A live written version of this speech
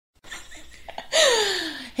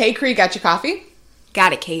Hey, Cree, got your coffee?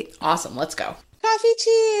 Got it, Kate. Awesome. Let's go. Coffee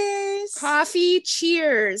cheers. Coffee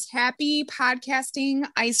cheers. Happy podcasting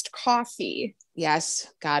iced coffee.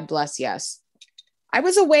 Yes. God bless. Yes. I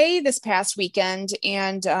was away this past weekend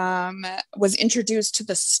and was introduced to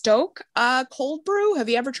the Stoke cold brew. Have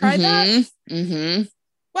you ever tried that? Mm-hmm.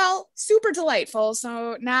 Well, super delightful.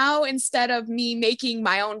 So now instead of me making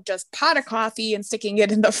my own just pot of coffee and sticking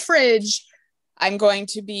it in the fridge, I'm going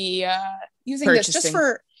to be using this just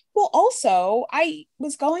for, well, also I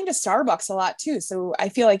was going to Starbucks a lot too. So I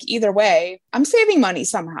feel like either way, I'm saving money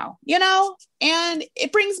somehow, and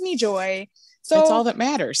it brings me joy. So that's all that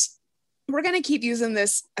matters. We're going to keep using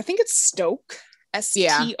this. I think it's Stoke,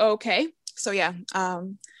 S-T-O-K. So yeah,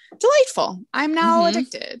 delightful. I'm now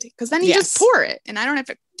addicted because then you just pour it and I don't have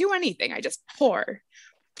to do anything. I just pour.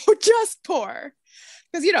 Because,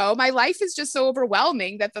 my life is just so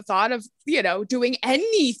overwhelming that the thought of, doing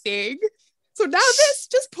anything. So now this,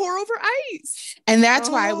 just pour over ice. And that's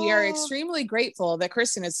why we are extremely grateful that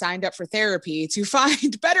Kristen has signed up for therapy to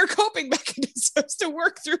find better coping mechanisms to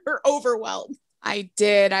work through her overwhelm. I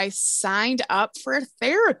did. I signed up for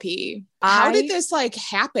therapy. How did this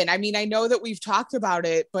happen? I mean, I know that we've talked about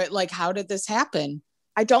it, but how did this happen?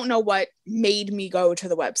 I don't know what made me go to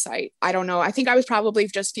the website. I don't know. I think I was probably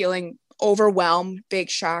just feeling overwhelmed, big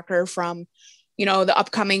shocker from, the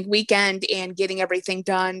upcoming weekend and getting everything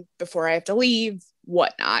done before I have to leave,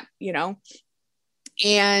 whatnot,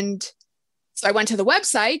 And so I went to the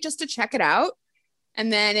website just to check it out.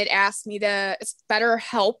 And then it asked me it's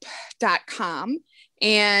betterhelp.com.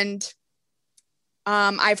 And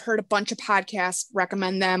I've heard a bunch of podcasts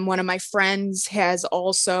recommend them. One of my friends has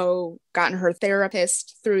also gotten her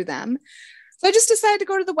therapist through them. So I just decided to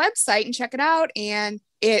go to the website and check it out. And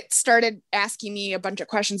it started asking me a bunch of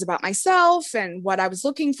questions about myself and what I was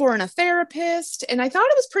looking for in a therapist. And I thought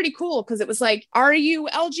it was pretty cool because it was like, are you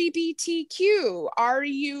LGBTQ? Are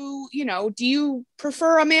you, do you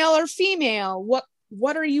prefer a male or female?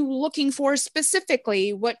 What are you looking for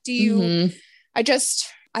specifically? What do you, I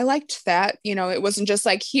liked that, it wasn't just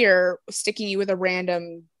like here sticking you with a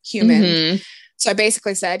random human. So I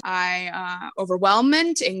basically said,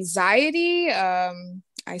 overwhelmment, anxiety.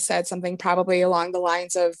 I said something probably along the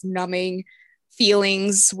lines of numbing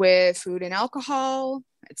feelings with food and alcohol,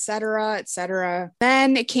 et cetera, et cetera.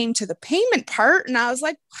 Then it came to the payment part and I was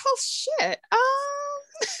like, well, shit.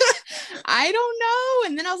 I don't know.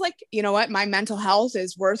 And then I was like, you know what? My mental health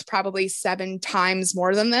is worth probably 7 times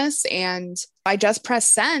more than this. And I just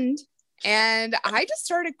pressed send and I just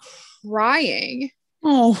started crying.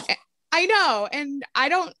 Oh, I know. And I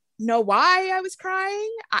don't know why I was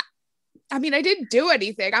crying. I mean, I didn't do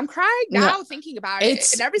anything. I'm crying now thinking about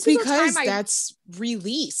it. And every single time that's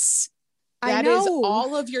release. That is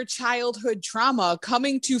all of your childhood trauma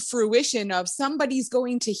coming to fruition of somebody's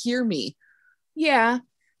going to hear me. Yeah,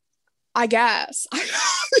 I guess.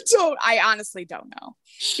 I honestly don't know.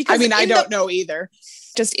 Because I don't know either.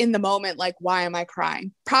 Just in the moment, why am I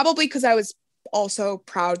crying? Probably because I was also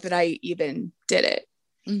proud that I even did it.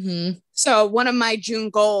 So one of my June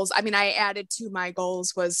goals, I added to my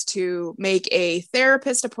goals was to make a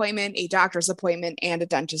therapist appointment, a doctor's appointment, and a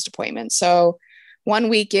dentist appointment. So one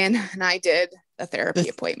weekend and I did a therapy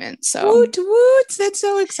appointment. So woot, woot. That's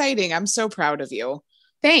so exciting. I'm so proud of you.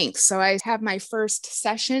 Thanks. So I have my first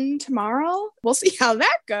session tomorrow. We'll see how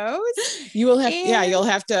that goes. You'll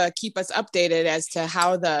have to keep us updated as to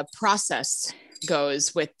how the process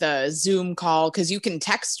goes with the Zoom call, because you can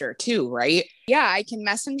text her too, right? Yeah, I can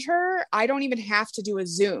message her. I don't even have to do a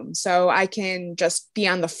Zoom. So I can just be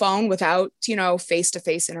on the phone without,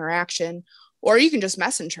 face-to-face interaction, or you can just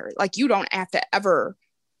message her. You don't have to ever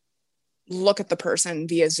look at the person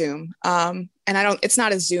via Zoom. And it's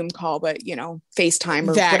not a Zoom call, but FaceTime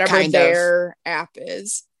or that whatever their app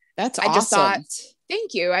is. That's awesome. I just thought,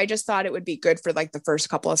 thank you. I just thought it would be good for the first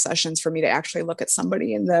couple of sessions for me to actually look at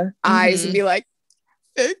somebody in the eyes and be like,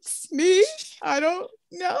 fix me. I don't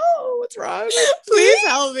know what's wrong. Please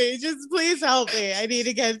help me. Just please help me. I need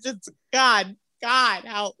to get God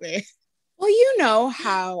help me. Well, you know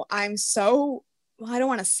how I'm so, I don't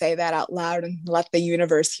want to say that out loud and let the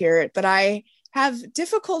universe hear it, but I have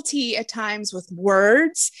difficulty at times with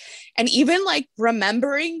words and even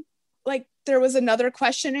remembering, there was another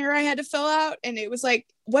questionnaire I had to fill out and it was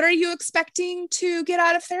what are you expecting to get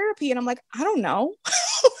out of therapy? And I'm like, I don't know.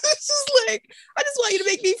 It's just I just want you to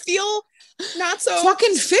make me feel not so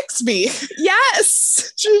fucking fix me.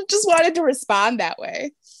 Yes. Just wanted to respond that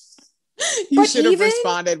way. You But should have even-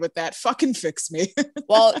 responded with that. Fucking fix me.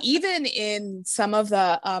 Well, even in some of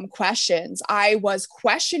the questions, I was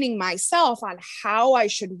questioning myself on how I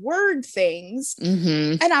should word things.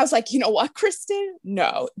 Mm-hmm. And I was like, you know what, Kristen?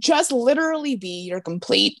 No, just literally be your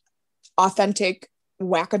complete, authentic,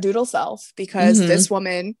 wackadoodle self. Because Mhm. this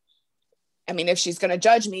woman, I mean, if she's going to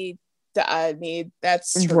judge me, I mean,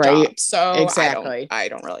 that's her Right. job. So Exactly. I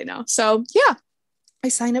don't really know. So yeah, I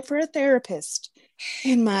signed up for a therapist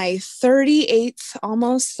in my 38th,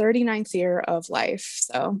 almost 39th year of life.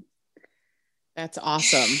 So That's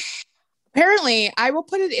awesome. apparently I will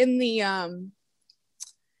put it in the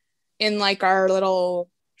in like our little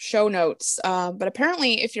show notes. But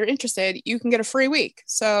apparently if you're interested, you can get a free week.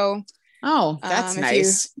 So Oh, that's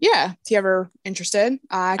nice. If you ever interested,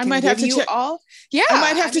 I might have to you check- all. Yeah, I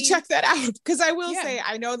might have to mean, check that out, because I will Yeah. say,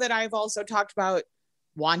 I know that I've also talked about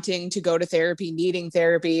wanting to go to therapy, needing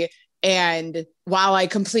therapy. And while I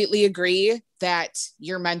completely agree that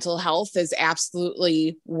your mental health is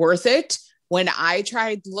absolutely worth it, when I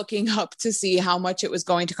tried looking up to see how much it was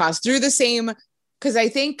going to cost through the same, because I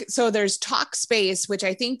think, so there's Talkspace, which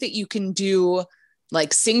I think that you can do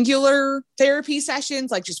like singular therapy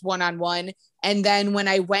sessions, like just one-on-one. And then when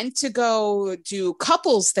I went to go do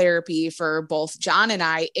couples therapy for both John and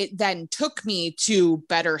I, it then took me to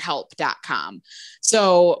betterhelp.com.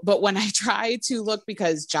 So, but when I tried to look,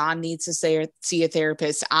 because John needs to see a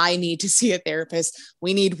therapist, I need to see a therapist,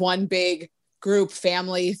 we need one big group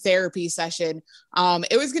family therapy session.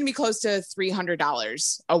 It was going to be close to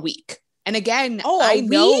 $300 a week. And again,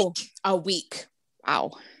 know a week.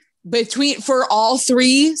 Wow. For all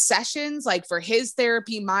three sessions, like for his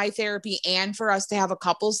therapy, my therapy, and for us to have a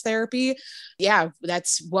couples therapy. Yeah,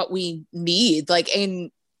 that's what we need. Like,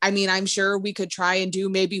 and I mean, I'm sure we could try and do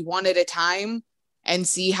maybe one at a time and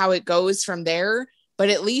see how it goes from there. But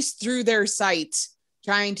at least through their site,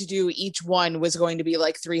 trying to do each one was going to be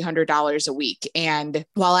like $300 a week. And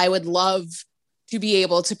while I would love to be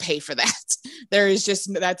able to pay for that,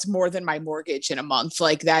 that's more than my mortgage in a month.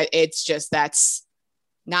 Like that, that's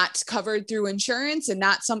not covered through insurance and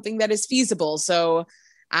not something that is feasible. So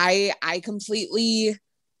I completely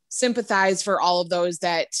sympathize for all of those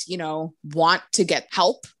that, want to get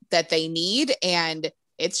help that they need. And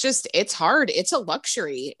it's hard. It's a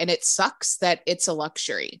luxury, and it sucks that it's a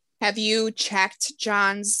luxury. Have you checked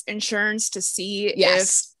John's insurance to see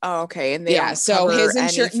Yes. okay. And they don't so cover his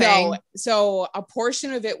insurance, anything? no. So a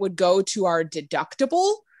portion of it would go to our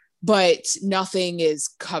deductible, but nothing is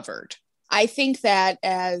covered. I think that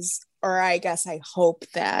I guess I hope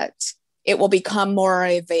that it will become more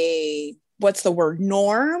of a, what's the word,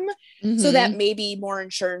 norm, so that maybe more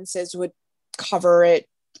insurances would cover it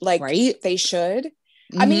like they should.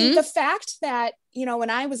 I mean, the fact that, when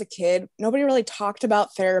I was a kid, nobody really talked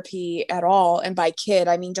about therapy at all. And by kid,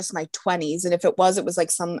 I mean just my 20s. And if it was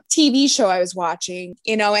like some TV show I was watching,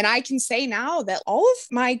 and I can say now that all of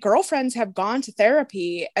my girlfriends have gone to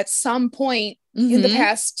therapy at some point in the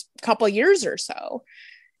past couple years or so.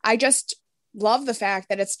 I just love the fact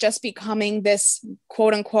that it's just becoming this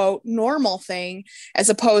quote unquote normal thing, as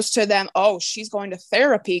opposed to them, oh, she's going to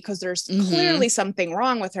therapy because there's clearly something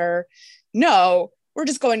wrong with her. No, we're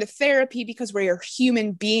just going to therapy because we're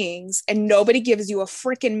human beings, and nobody gives you a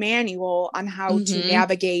freaking manual on how to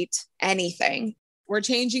navigate anything. We're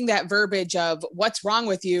changing that verbiage of what's wrong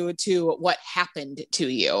with you to what happened to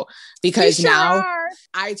you, because now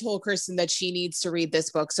I told Kristen that she needs to read this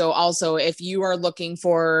book. So also, if you are looking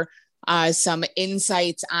for some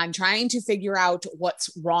insights on trying to figure out what's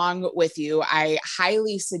wrong with you, I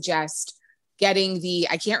highly suggest getting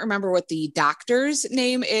I can't remember what the doctor's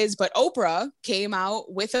name is, but Oprah came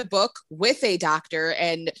out with a book with a doctor.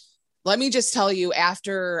 And let me just tell you,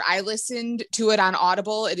 after I listened to it on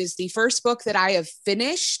Audible, it is the first book that I have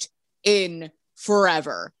finished in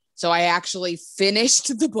forever. So I actually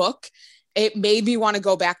finished the book. It made me want to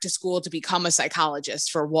go back to school to become a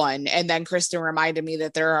psychologist, for one. And then Kristen reminded me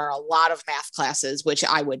that there are a lot of math classes, which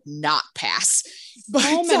I would not pass. But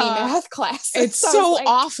so many math classes. It's so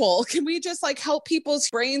awful. Can we just help people's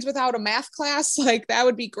brains without a math class? That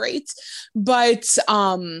would be great. But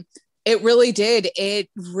it really did. It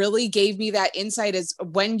really gave me that insight, is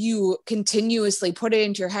when you continuously put it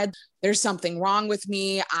into your head, there's something wrong with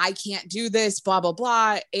me, I can't do this, blah, blah,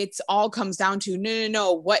 blah. It's all comes down to,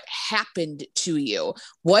 no. What happened to you?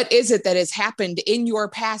 What is it that has happened in your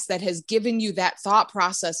past that has given you that thought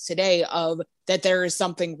process today of that there is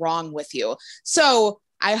something wrong with you? So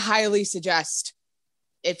I highly suggest,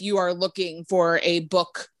 if you are looking for a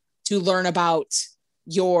book to learn about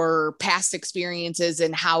your past experiences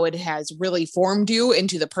and how it has really formed you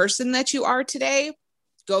into the person that you are today,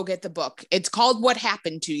 go get the book. It's called What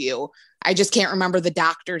Happened to You. I just can't remember the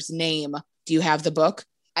doctor's name. Do you have the book?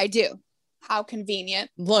 I do. How convenient.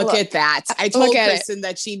 Look at that. I told Kristen it.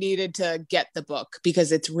 that she needed to get the book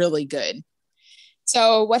because it's really good.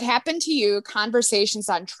 So What Happened to You? Conversations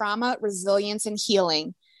on Trauma, Resilience, and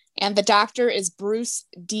Healing. And the doctor is Bruce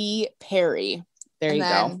D. Perry. There you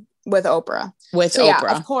go. With Oprah. With Oprah.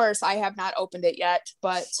 Yeah, of course, I have not opened it yet,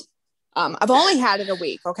 but I've only had it a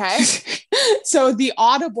week. Okay. So the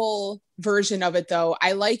Audible version of it, though,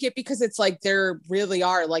 I like it because it's like they're really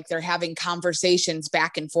are like they're having conversations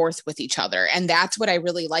back and forth with each other. And that's what I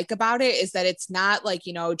really like about it, is that it's not like,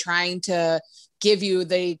 you know, trying to give you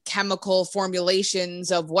the chemical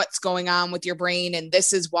formulations of what's going on with your brain. And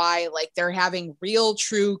this is why, like, they're having real,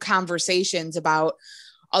 true conversations about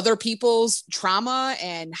other people's trauma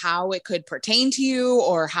and how it could pertain to you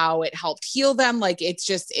or how it helped heal them. Like,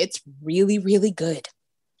 it's really, really good.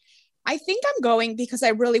 I think I'm going because I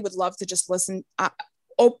really would love to just listen.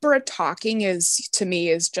 Oprah talking to me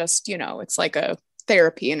is just, you know, it's like a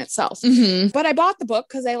therapy in itself. Mm-hmm. But I bought the book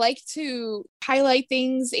because I like to highlight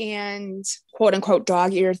things and quote unquote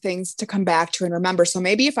dog ear things to come back to and remember. So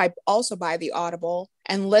maybe if I also buy the Audible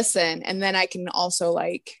and listen, and then I can also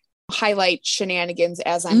like highlight shenanigans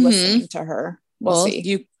as I'm listening to her. We'll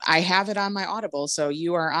see. I have it on my Audible, so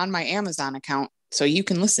you are on my Amazon account, so you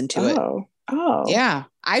can listen to it. Oh, yeah.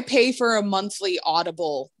 I pay for a monthly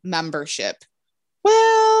Audible membership.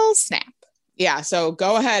 Well, snap. Yeah. So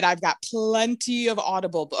go ahead. I've got plenty of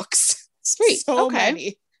Audible books. Sweet. So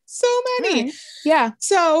many. Right. Yeah.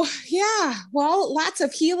 So yeah. Well, lots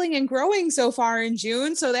of healing and growing so far in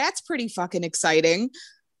June. So that's pretty fucking exciting.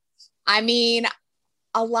 I mean,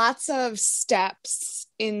 lots of steps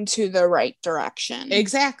into the right direction.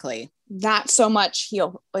 Exactly. Not so much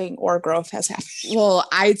healing or growth has happened. Well,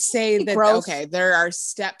 I'd say that, growth. Okay, there are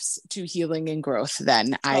steps to healing and growth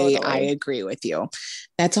then. Totally. I agree with you.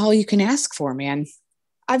 That's all you can ask for, man.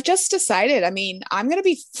 I've just decided, I mean, I'm going to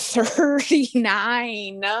be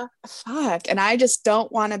 39. Fuck. And I just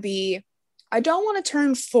don't want to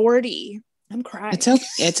turn 40. I'm crying.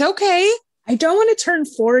 It's okay. I don't want to turn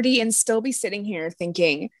 40 and still be sitting here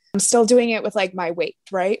thinking I'm still doing it with like my weight,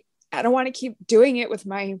 right? I don't want to keep doing it with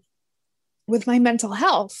my mental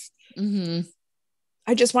health. Mm-hmm.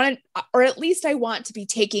 I just want to, or at least I want to be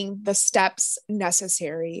taking the steps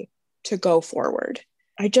necessary to go forward.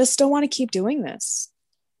 I just don't want to keep doing this.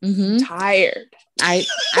 Mm-hmm. I'm tired.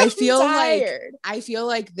 I feel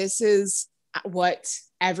like this is what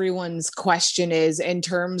everyone's question is in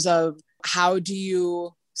terms of how do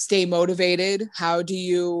you stay motivated? How do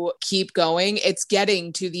you keep going? It's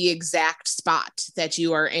getting to the exact spot that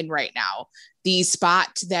you are in right now. The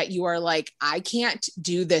spot that you are like, I can't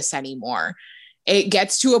do this anymore. It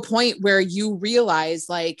gets to a point where you realize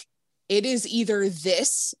like, it is either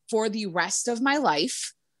this for the rest of my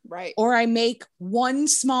life, right? Or I make one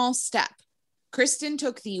small step. Kristen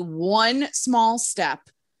took the one small step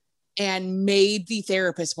and made the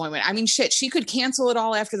therapist appointment. I mean, shit, she could cancel it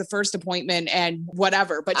all after the first appointment and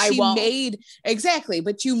whatever, but you made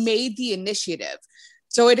the initiative.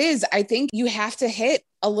 So it is, I think you have to hit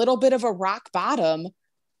a little bit of a rock bottom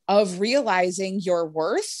of realizing your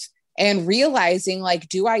worth and realizing like,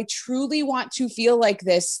 do I truly want to feel like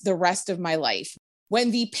this the rest of my life?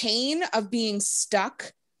 When the pain of being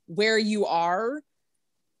stuck where you are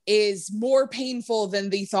is more painful than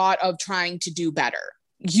the thought of trying to do better.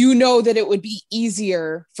 You know that it would be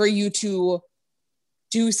easier for you to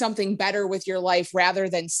do something better with your life rather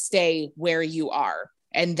than stay where you are.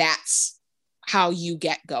 And that's how you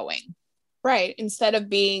get going. Right. Instead of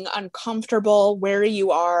being uncomfortable where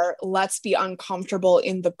you are, let's be uncomfortable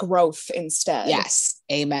in the growth instead. Yes.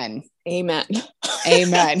 Amen. Amen.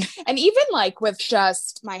 Amen. And even like with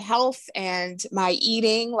just my health and my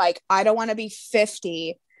eating, like I don't want to be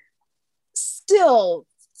 50 still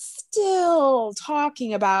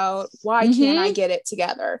talking about why can't I get it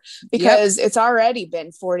together? Because it's already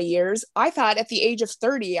been 40 years. I thought at the age of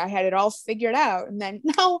 30, I had it all figured out. And then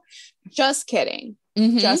no, just kidding.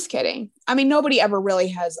 Just kidding. I mean, nobody ever really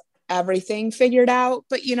has everything figured out,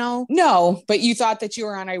 but you know. No, but you thought that you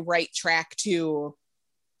were on a right track to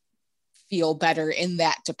feel better in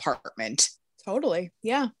that department. Totally.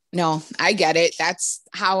 Yeah. No, I get it. That's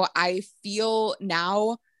how I feel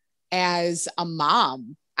now as a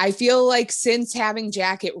mom. I feel like since having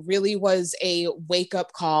Jack, it really was a wake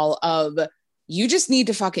up call of you just need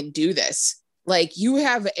to fucking do this. Like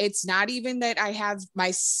it's not even that I have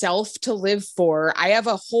myself to live for. I have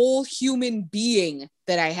a whole human being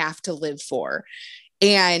that I have to live for.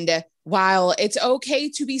 And while it's okay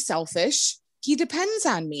to be selfish, he depends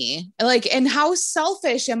on me. Like, and how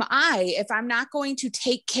selfish am I if I'm not going to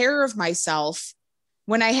take care of myself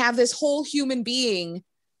when I have this whole human being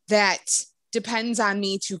that depends on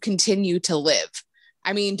me to continue to live?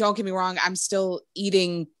 I mean, don't get me wrong. I'm still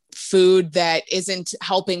eating food that isn't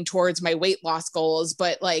helping towards my weight loss goals,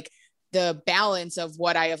 but like the balance of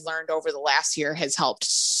what I have learned over the last year has helped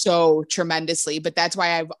so tremendously. But that's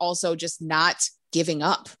why I've also just not giving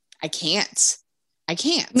up. I can't. I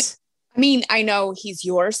mean, I know he's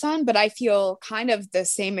your son, but I feel kind of the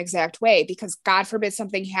same exact way, because God forbid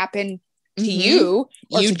something happened to you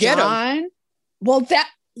or You'd to get John. him. Well,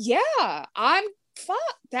 I'm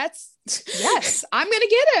yes, I'm going to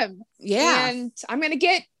get him. Yeah. And I'm going to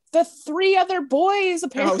get the 3 other boys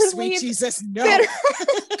apparently sweet Jesus, no. that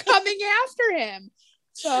are coming after him.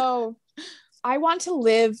 So I want to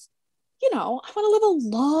live, I want to live a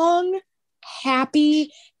long,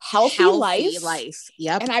 happy, healthy life.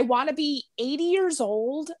 Yep. And I want to be 80 years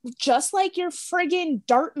old, just like your friggin'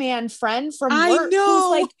 Dartman friend from work, who's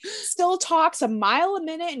like still talks a mile a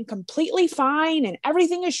minute and completely fine, and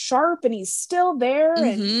everything is sharp, and he's still there.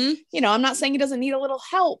 And I'm not saying he doesn't need a little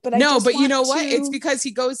help, but you know what? It's because he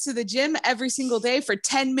goes to the gym every single day for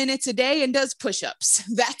 10 minutes a day and does push-ups.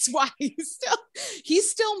 That's why he's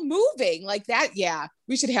still moving like that. Yeah.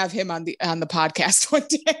 We should have him on the podcast one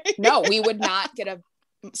day. No, we would not get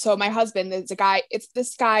so my husband is it's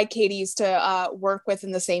this guy Katie used to work with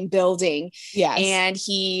in the same building. Yes. And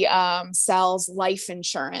he sells life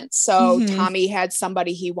insurance. So Tommy had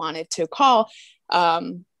somebody he wanted to call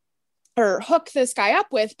or hook this guy up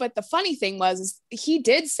with. But the funny thing was, he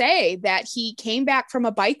did say that he came back from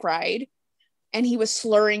a bike ride and he was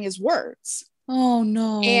slurring his words. Oh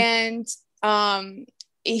no. And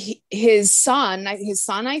his son,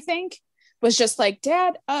 I think, was just like,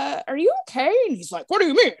 Dad, are you okay? And he's like, what do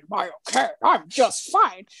you mean? Am I okay? I'm just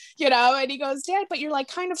fine. And he goes, Dad, but you're like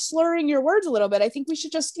kind of slurring your words a little bit. I think we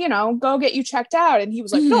should just, go get you checked out. And he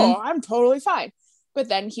was like, no, I'm totally fine. But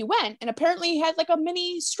then he went, and apparently he had like a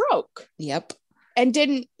mini stroke. Yep. And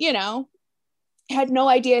didn't, had no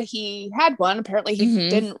idea he had one. Apparently he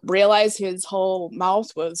didn't realize his whole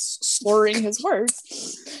mouth was slurring his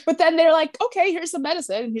words. But then they're like, okay, here's some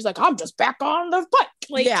medicine. And he's like, I'm just back on the bike.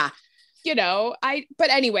 Like, yeah. But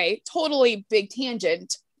anyway, totally big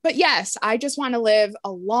tangent. But yes, I just want to live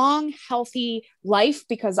a long, healthy life,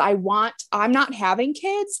 because I'm not having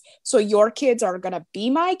kids. So your kids are going to be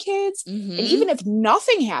my kids. And even if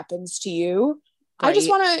nothing happens to you, right, I just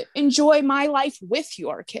want to enjoy my life with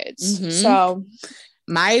your kids. So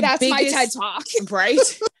that's my TED Talk.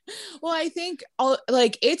 Right. Well, I think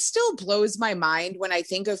it still blows my mind when I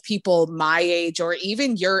think of people my age or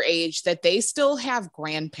even your age that they still have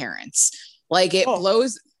grandparents. Like it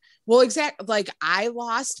blows. Well, exactly. Like I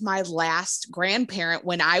lost my last grandparent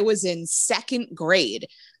when I was in 2nd grade.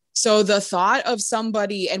 So the thought of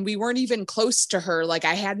somebody, and we weren't even close to her, like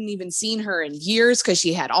I hadn't even seen her in years because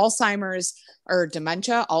she had Alzheimer's or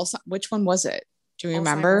dementia. Which one was it? Do you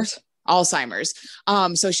remember? Alzheimer's.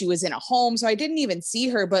 So she was in a home. So I didn't even see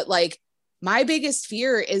her. But like my biggest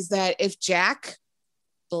fear is that if Jack,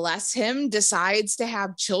 bless him, decides to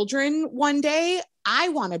have children one day, I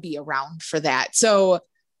want to be around for that. So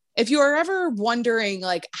if you are ever wondering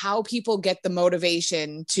like how people get the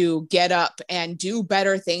motivation to get up and do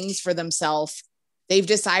better things for themselves, they've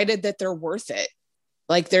decided that they're worth it.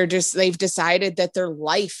 Like they've decided that their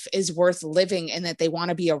life is worth living and that they want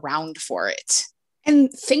to be around for it.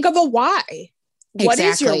 And think of a why. Exactly. What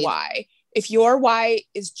is your why? If your why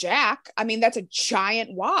is Jack, I mean, that's a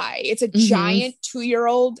giant why. It's a giant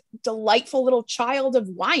 2-year-old, delightful little child of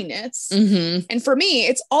whyness. And for me,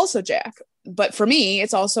 it's also Jack. But for me,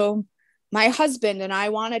 it's also my husband, and I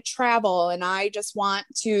want to travel, and I just want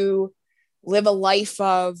to live a life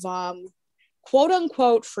of quote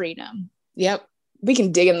unquote freedom. Yep. We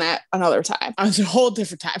can dig in that another time. It's a whole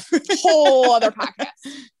different time. Whole other podcast.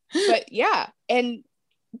 But yeah, and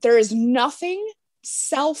there is nothing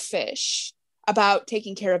selfish about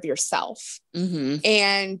taking care of yourself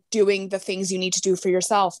and doing the things you need to do for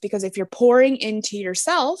yourself. Because if you're pouring into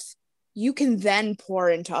yourself, you can then pour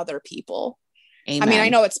into other people. Amen. I mean, I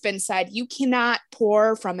know it's been said, you cannot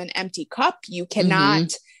pour from an empty cup. You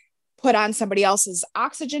cannot put on somebody else's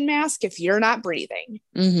oxygen mask if you're not breathing.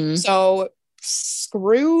 So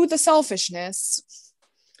screw the selfishness.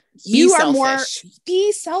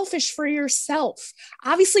 Be selfish for yourself.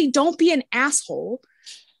 Obviously, don't be an asshole.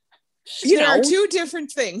 There are two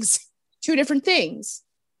different things.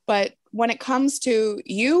 But when it comes to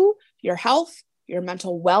you, your health, your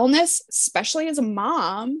mental wellness, especially as a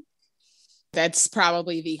mom, that's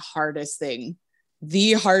probably the hardest thing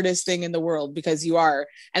the hardest thing in the world, because you are.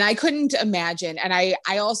 And I couldn't imagine. And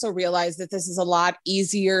I also realized that this is a lot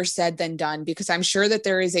easier said than done, because I'm sure that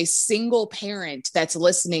there is a single parent that's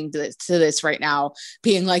listening to this right now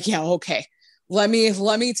being like, yeah, okay, let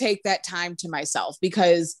me take that time to myself.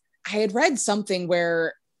 Because I had read something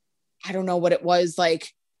where, I don't know what it was,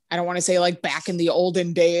 like, I don't want to say like back in the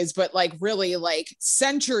olden days, but like really like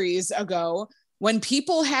centuries ago, when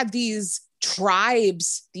people had these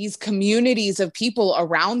tribes, these communities of people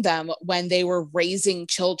around them when they were raising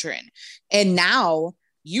children. And now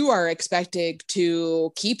you are expected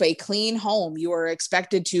to keep a clean home. You are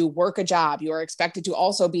expected to work a job. You are expected to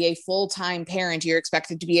also be a full-time parent. You're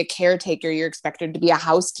expected to be a caretaker. You're expected to be a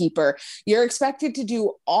housekeeper. You're expected to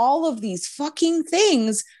do all of these fucking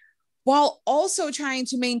things while also trying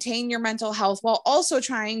to maintain your mental health, while also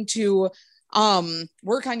trying to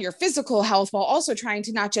work on your physical health, while also trying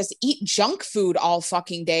to not just eat junk food all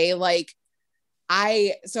fucking day. Like,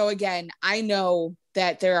 so again, I know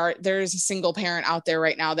that there's a single parent out there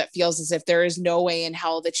right now that feels as if there is no way in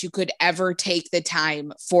hell that you could ever take the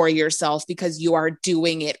time for yourself, because you are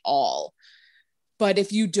doing it all. But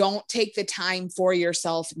if you don't take the time for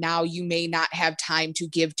yourself now, you may not have time to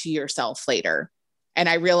give to yourself later. And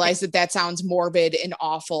I realize that sounds morbid and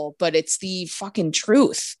awful, but it's the fucking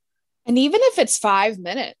truth. And even if it's 5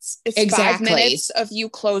 minutes, it's exactly. 5 minutes of you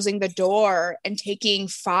closing the door and taking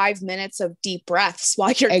 5 minutes of deep breaths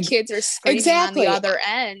while your kids are screaming on the other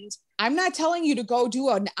end. I'm not telling you to go do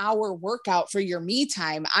an hour workout for your me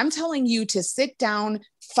time. I'm telling you to sit down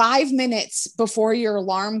 5 minutes before your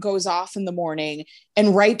alarm goes off in the morning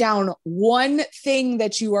and write down one thing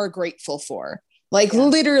that you are grateful for. Like,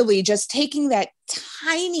 literally just taking that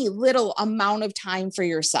tiny little amount of time for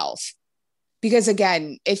yourself. Because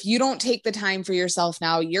again, if you don't take the time for yourself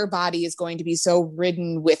now, your body is going to be so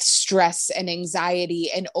ridden with stress and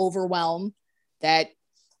anxiety and overwhelm that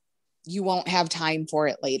you won't have time for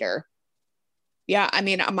it later. Yeah, I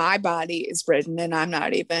mean, my body is ridden, and I'm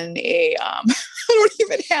not even I don't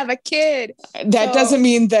even have a kid. That doesn't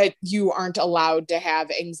mean that you aren't allowed to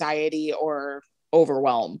have anxiety or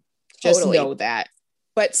overwhelm. Just know that.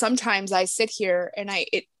 But sometimes I sit here and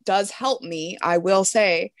it does help me, I will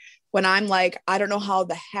say, when I'm like, I don't know how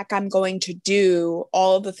the heck I'm going to do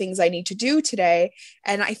all of the things I need to do today.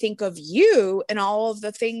 And I think of you and all of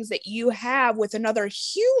the things that you have with another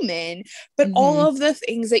human, but all of the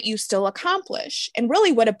things that you still accomplish. And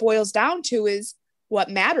really what it boils down to is what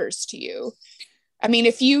matters to you. I mean,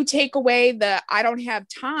 if you take away the I don't have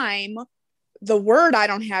time, the word I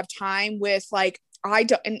don't have time with like, I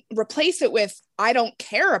don't, and replace it with I don't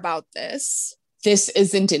care about this. This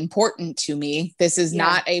isn't important to me. This is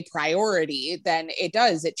not a priority. Then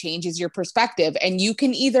it changes your perspective. And you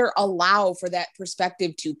can either allow for that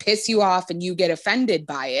perspective to piss you off and you get offended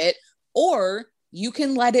by it, or you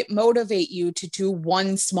can let it motivate you to do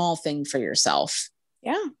one small thing for yourself.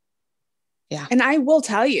 Yeah. Yeah. And I will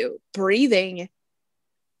tell you, breathing,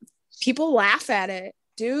 people laugh at it.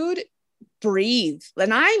 Dude, breathe.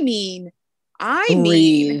 And I mean,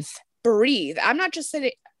 breathe. I'm not just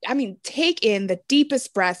saying, I mean, take in the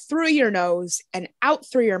deepest breath through your nose and out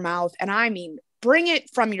through your mouth. And I mean, bring it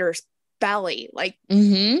from your belly, like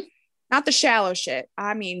not the shallow shit.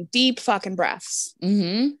 I mean, deep fucking breaths.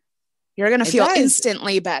 You're going to feel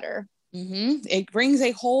instantly better. It brings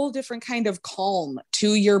a whole different kind of calm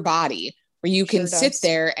to your body, where you can sit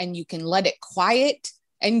there and you can let it quiet,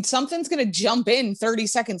 and something's going to jump in 30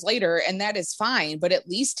 seconds later, and that is fine. But at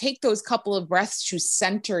least take those couple of breaths to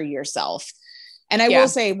center yourself. And I will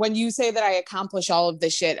say, when you say that I accomplish all of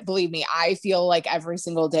this shit, believe me, I feel like every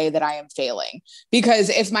single day that I am failing, because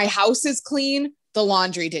if my house is clean, the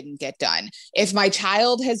laundry didn't get done. If my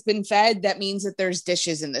child has been fed, that means that there's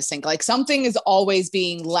dishes in the sink. Like, something is always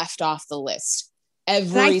being left off the list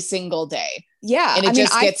every single day. Yeah. And it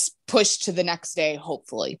gets pushed to the next day,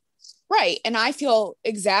 hopefully. Right. And I feel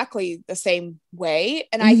exactly the same way.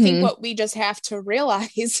 And I think what we just have to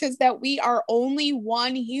realize is that we are only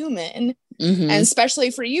one human. And especially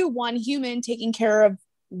for you, one human taking care of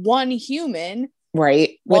one human.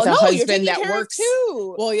 Right. With a husband that works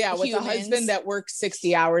too. Well, yeah, with a husband that works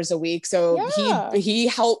 60 hours a week. So he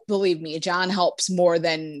helped, believe me, John helps more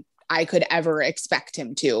than I could ever expect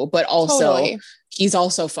him to. But also he's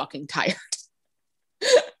also fucking tired.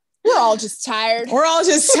 We're all just tired. We're all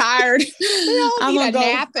just tired. I'm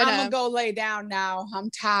gonna go lay down now.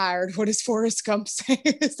 I'm tired. What does Forrest Gump say?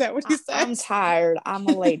 Is that what he said? I'm tired. I'm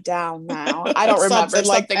gonna lay down now. I don't remember something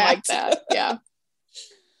like that. Yeah.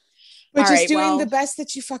 But just doing the best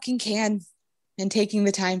that you fucking can and taking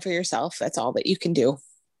the time for yourself. That's all that you can do.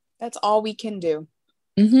 That's all we can do.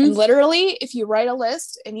 And literally, if you write a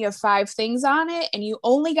list and you have 5 things on it and you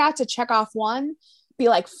only got to check off one, be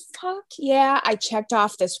like, fuck yeah, I checked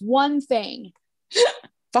off this one thing.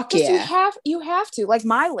 Fuck yeah. You have to. Like,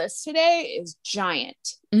 my list today is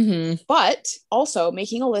giant. Mm-hmm. But also,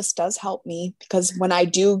 making a list does help me, because when I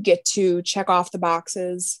do get to check off the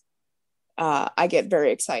boxes, I get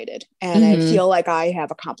very excited and I feel like I have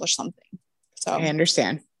accomplished something. So I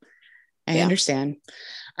understand. I understand.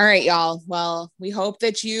 All right, y'all. Well, we hope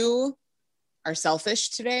that you are selfish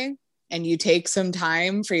today and you take some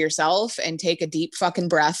time for yourself and take a deep fucking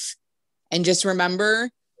breath. And just remember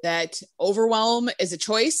that overwhelm is a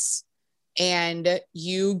choice and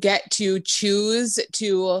you get to choose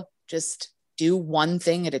to just do one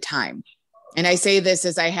thing at a time. And I say this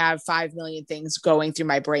as I have 5 million things going through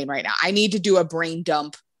my brain right now. I need to do a brain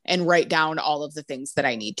dump and write down all of the things that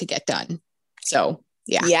I need to get done. So,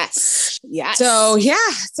 yeah. Yes. So,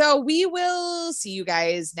 so we will see you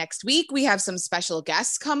guys next week. We have some special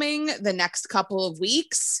guests coming the next couple of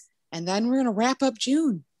weeks, and then we're going to wrap up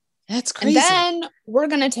June. That's crazy. And then we're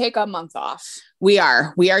going to take a month off. We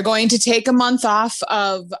are going to take a month off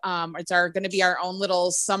of, it's going to be our own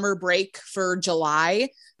little summer break for July.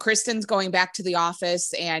 Kristen's going back to the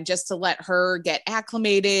office, and just to let her get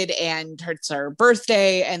acclimated, and it's her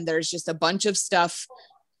birthday, and there's just a bunch of stuff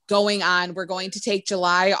going on. We're going to take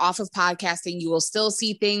July off of podcasting. You will still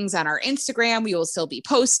see things on our Instagram. We will still be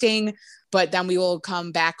posting, but then we will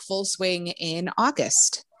come back full swing in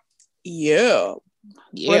August. Yeah.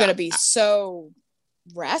 We're going to be so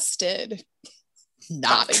rested.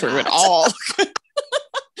 Not true at all.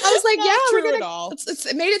 I was like, not yeah, true we're gonna, at all.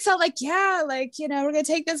 It made it sound like, yeah, like, you know, we're going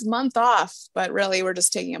to take this month off, but really we're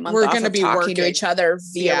just taking a month we're off. We're going to be talking working to each other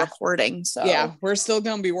via recording. So yeah, we're still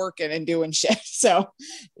going to be working and doing shit. So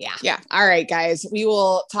yeah. All right, guys, we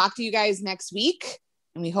will talk to you guys next week,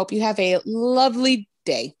 and we hope you have a lovely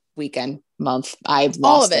day, weekend, month. I've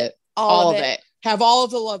lost it. All of it. Have all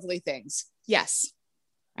of the lovely things. Yes.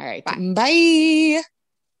 All right. Bye.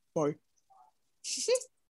 Bye.